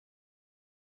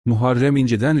Muharrem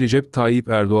İnce'den Recep Tayyip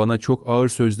Erdoğan'a çok ağır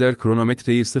sözler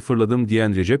kronometreyi sıfırladım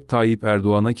diyen Recep Tayyip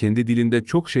Erdoğan'a kendi dilinde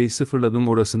çok şey sıfırladım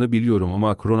orasını biliyorum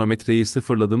ama kronometreyi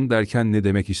sıfırladım derken ne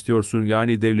demek istiyorsun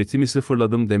yani devletimi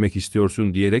sıfırladım demek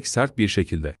istiyorsun diyerek sert bir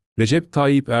şekilde. Recep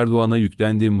Tayyip Erdoğan'a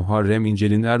yüklendi. Muharrem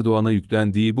İnce'nin Erdoğan'a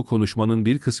yüklendiği bu konuşmanın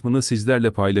bir kısmını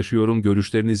sizlerle paylaşıyorum.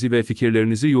 Görüşlerinizi ve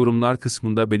fikirlerinizi yorumlar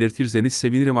kısmında belirtirseniz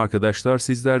sevinirim arkadaşlar.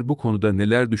 Sizler bu konuda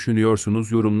neler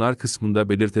düşünüyorsunuz yorumlar kısmında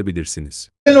belirtebilirsiniz.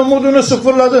 Umudunu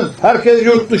sıfırladın. Herkes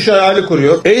yurt dışı hayali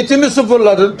kuruyor. Eğitimi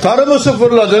sıfırladın, tarımı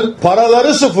sıfırladın,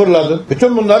 paraları sıfırladın.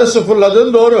 Bütün bunları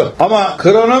sıfırladın doğru. Ama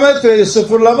kronometreyi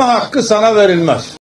sıfırlama hakkı sana verilmez.